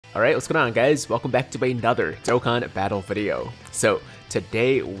Alright, what's going on guys? Welcome back to another Dokkan battle video. So,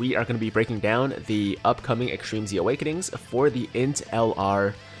 today we are going to be breaking down the upcoming Extreme Z Awakenings for the INT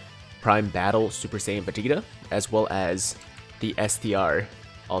LR Prime Battle Super Saiyan Vegeta, as well as the STR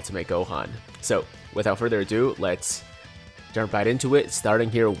Ultimate Gohan. So, without further ado, let's jump right into it,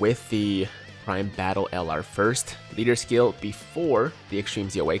 starting here with the Prime Battle LR first. Leader skill before the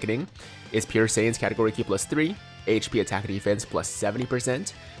Extreme Z Awakening is Pure Saiyan's Category Key plus 3, HP attack defense plus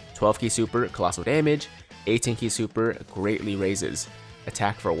 70%, 12 key super, colossal damage, 18 key super, greatly raises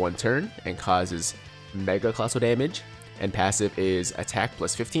attack for 1 turn and causes mega colossal damage, and passive is attack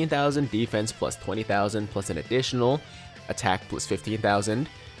plus 15,000, defense plus 20,000, plus an additional attack plus 15,000,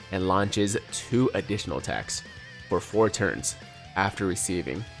 and launches 2 additional attacks for 4 turns after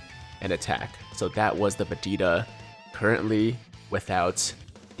receiving an attack. So that was the Vegeta currently without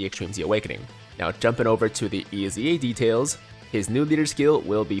the Extreme Z Awakening. Now jumping over to the EZA details, his new leader skill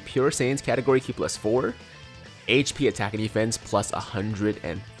will be Pure Saiyan's Category Key plus 4, HP attack and defense plus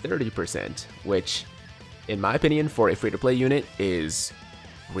 130%, which, in my opinion, for a free-to-play unit is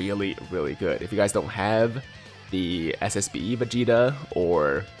really, really good. If you guys don't have the SSBE Vegeta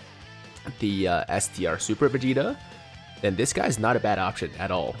or the STR Super Vegeta, then this guy's not a bad option at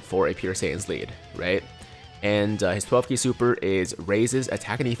all for a Pure Saiyan's lead, right? And his 12 key super is raises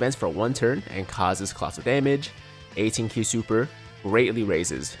attack and defense for 1 turn and causes colossal damage. 18 key super greatly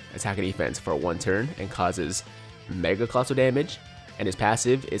raises attack and defense for 1 turn and causes mega colossal damage. And his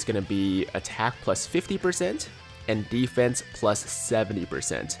passive is going to be attack plus 50% and defense plus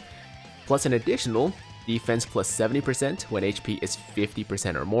 70%, plus an additional defense plus 70% when HP is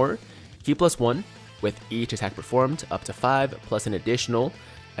 50% or more, key plus 1 with each attack performed up to 5, plus an additional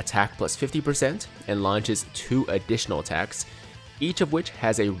attack plus 50%, and launches 2 additional attacks, each of which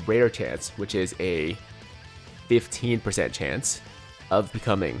has a rare chance, which is a 15% chance of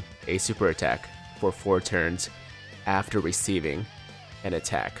becoming a super attack for 4 turns after receiving an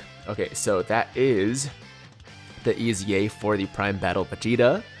attack. Okay, so that is the EZA for the Prime Battle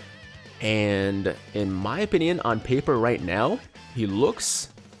Vegeta, and in my opinion, on paper right now, he looks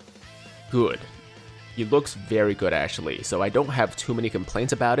good. He looks very good actually, so I don't have too many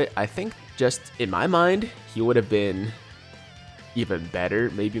complaints about it. I think just in my mind, he would have been even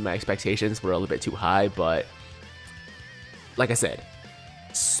better. Maybe my expectations were a little bit too high, but like I said,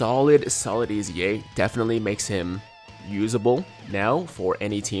 solid EZA definitely makes him usable now for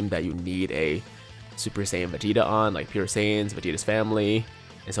any team that you need a Super Saiyan Vegeta on, like Pure Saiyans, Vegeta's family,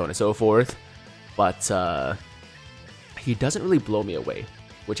 and so on and so forth. But he doesn't really blow me away,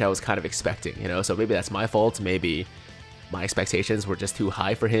 which I was kind of expecting, you know, so maybe that's my fault. Maybe my expectations were just too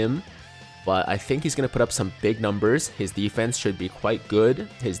high for him, but I think he's going to put up some big numbers. His defense should be quite good.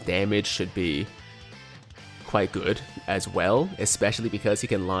 His damage should be quite good as well, especially because he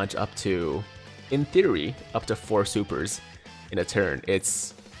can launch up to, in theory, up to 4 supers in a turn.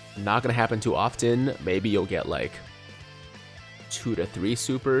 It's not going to happen too often. Maybe you'll get like 2 to 3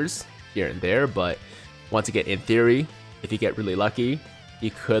 supers here and there, but once again, in theory, if you get really lucky,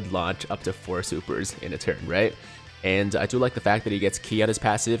 he could launch up to 4 supers in a turn, right? And I do like the fact that he gets key on his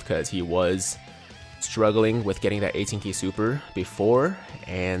passive, because he was struggling with getting that 18 key super before.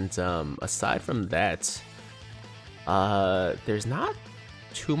 And aside from that, there's not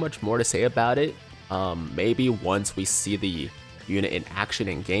too much more to say about it. Maybe once we see the unit in action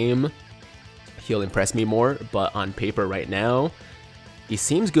in game, he'll impress me more, but on paper right now, he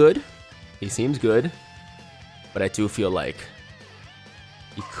seems good. He seems good, but I do feel like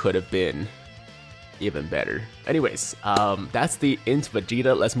he could have been even better. Anyways, that's the INT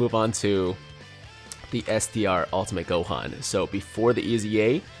Vegeta. Let's move on to the STR Ultimate Gohan. So before the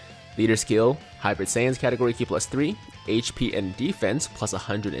EZA, leader skill, Hybrid Saiyan's Category Key plus 3, HP and defense plus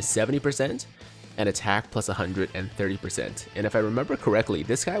 170%, and attack plus 130%. And if I remember correctly,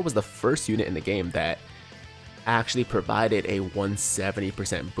 this guy was the first unit in the game that actually provided a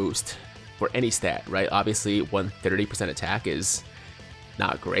 170% boost for any stat, right? Obviously, 130% attack is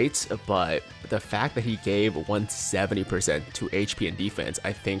not great, but the fact that he gave 170% to HP and defense,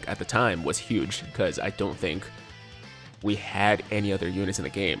 I think at the time was huge, because I don't think we had any other units in the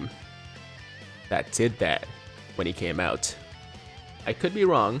game that did that when he came out. I could be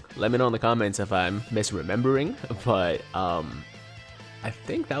wrong, let me know in the comments if I'm misremembering, but I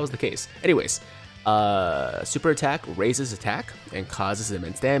think that was the case. Anyways, super attack raises attack and causes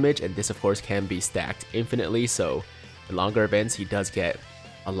immense damage, and this of course can be stacked infinitely, so in longer events he does get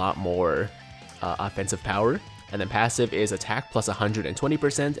a lot more offensive power. And then passive is attack plus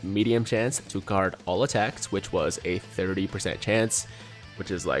 120%, medium chance to guard all attacks, which was a 30% chance,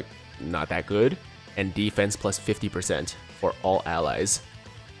 which is like not that good, and defense plus 50% for all allies.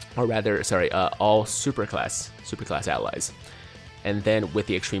 or rather, sorry, all superclass allies. And then with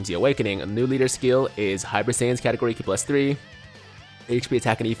the Extreme Z Awakening, a new leader skill is Hybrid Saiyan's category Ki +3, HP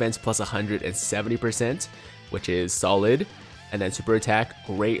attack and defense plus 170%, which is solid. And then super attack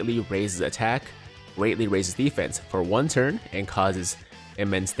greatly raises attack, greatly raises defense for 1 turn, and causes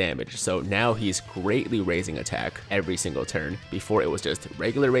immense damage. So now he's greatly raising attack every single turn. Before it was just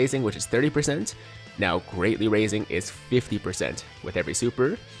regular raising, which is 30%. Now greatly raising is 50% with every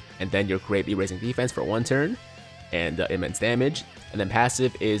super. And then you're greatly raising defense for 1 turn and immense damage. And then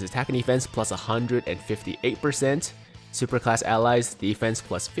passive is attack and defense plus 158%. Superclass allies, defense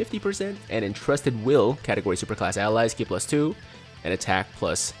plus 50%, and Entrusted Will category superclass allies, Ki +2, and attack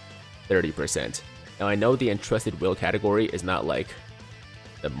plus 30%. Now I know the Entrusted Will category is not like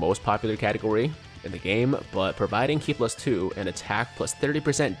the most popular category in the game, but providing Ki +2 and attack plus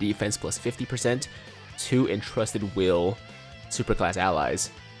 30%, defense plus 50% to Entrusted Will superclass allies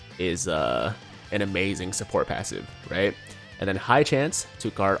is an amazing support passive, right? And then high chance to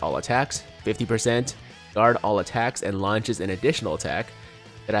guard all attacks, 50%, guard all attacks and launches an additional attack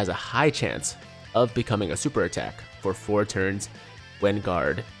that has a high chance of becoming a super attack for 4 turns when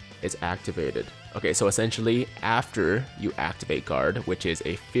guard is activated. Okay, so essentially after you activate guard, which is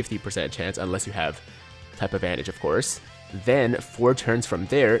a 50% chance unless you have type advantage of course, then 4 turns from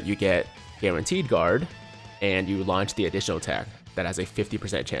there you get guaranteed guard and you launch the additional attack that has a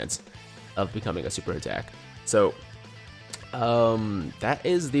 50% chance of becoming a super attack. So that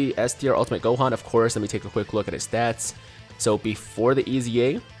is the STR Ultimate Gohan. Of course, let me take a quick look at his stats. So before the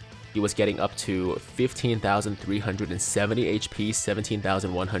EZA, he was getting up to 15,370 HP,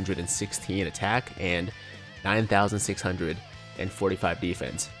 17,116 attack, and 9,645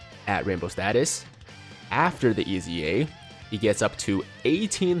 defense at Rainbow status. After the EZA, he gets up to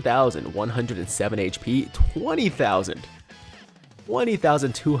 18,107 HP,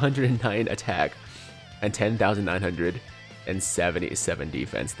 20,209 attack, and 10,977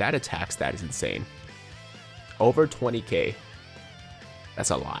 defense. That attack stat is insane. Over 20k.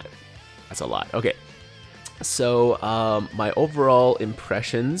 That's a lot. That's a lot. Okay. So my overall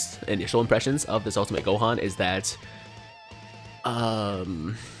impressions, initial impressions of this Ultimate Gohan is that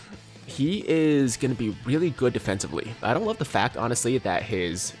he is going to be really good defensively. I don't love the fact, honestly, that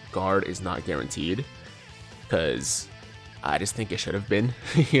his guard is not guaranteed, because I just think it should have been.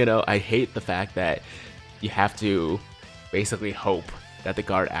 You know, I hate the fact that you have to basically hope that the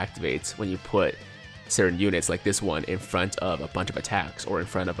guard activates when you put certain units like this one in front of a bunch of attacks or in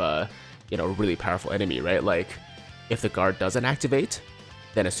front of a, you know, really powerful enemy, right? Like, if the guard doesn't activate,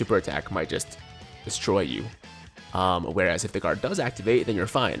 then a super attack might just destroy you. Whereas if the guard does activate, then you're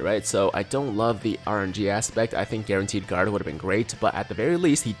fine, right? So I don't love the RNG aspect. I think guaranteed guard would have been great, but at the very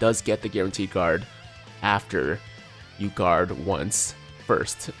least, he does get the guaranteed guard after you guard once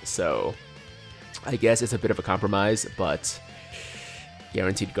first. So I guess it's a bit of a compromise, but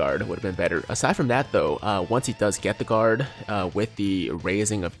guaranteed guard would have been better. Aside from that though, once he does get the guard, with the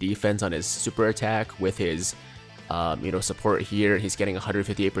raising of defense on his super attack, with his you know, support here, he's getting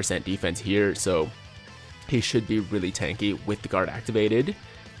 158% defense here, so he should be really tanky with the guard activated.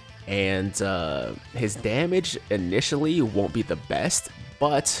 And his damage initially won't be the best,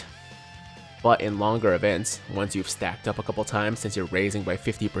 but in longer events, once you've stacked up a couple times, since you're raising by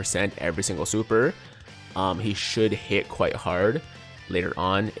 50% every single super, he should hit quite hard later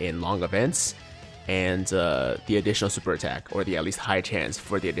on in long events. And the additional super attack, or the at least high chance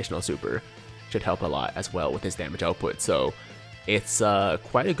for the additional super, should help a lot as well with his damage output. So it's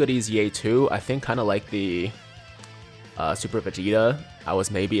quite a good EZA too. I think kind of like the Super Vegeta, I was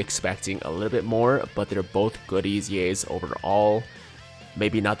maybe expecting a little bit more, but they're both good EZAs overall.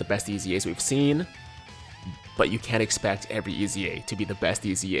 Maybe not the best EZAs we've seen, but you can't expect every EZA to be the best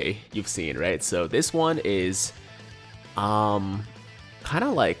EZA you've seen, right? So this one is kind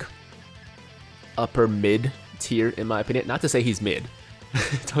of like upper mid tier in my opinion. Not to say he's mid.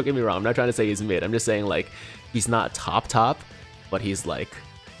 Don't get me wrong, I'm not trying to say he's mid. I'm just saying like he's not top, but he's like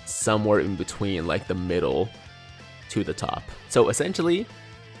somewhere in between, like the middle to the top. So essentially,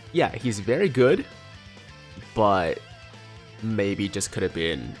 yeah, he's very good, but maybe just could have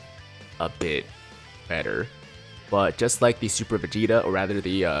been a bit better. But just like the Super Vegeta, or rather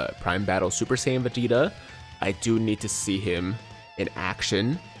the Prime Battle Super Saiyan Vegeta, I do need to see him in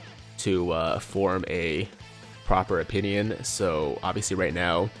action to form a proper opinion. So obviously right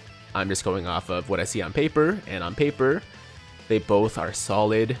now, I'm just going off of what I see on paper, and on paper, they both are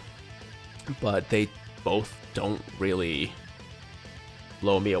solid, but they both don't really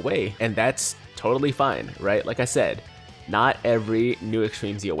blow me away, and that's totally fine, right? Like I said, not every new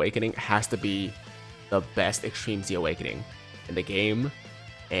Extreme Z Awakening has to be the best Extreme Z Awakening in the game.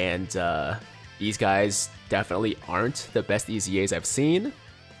 and these guys definitely aren't the best EZAs I've seen,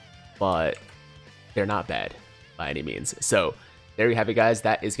 but they're not bad by any means. So there you have it, guys.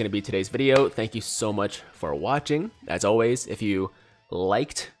 That is going to be today's video. Thank you so much for watching. As always, if you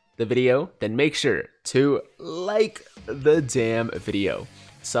liked the video, then make sure to like the damn video.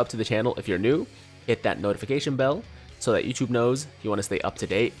 Sub to the channel if you're new. Hit that notification bell so that YouTube knows you want to stay up to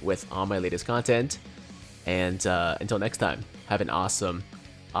date with all my latest content. And until next time, have an awesome,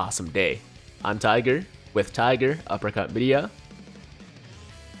 awesome day. I'm Tiger with Tiger Uppercut Media,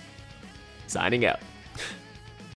 signing out.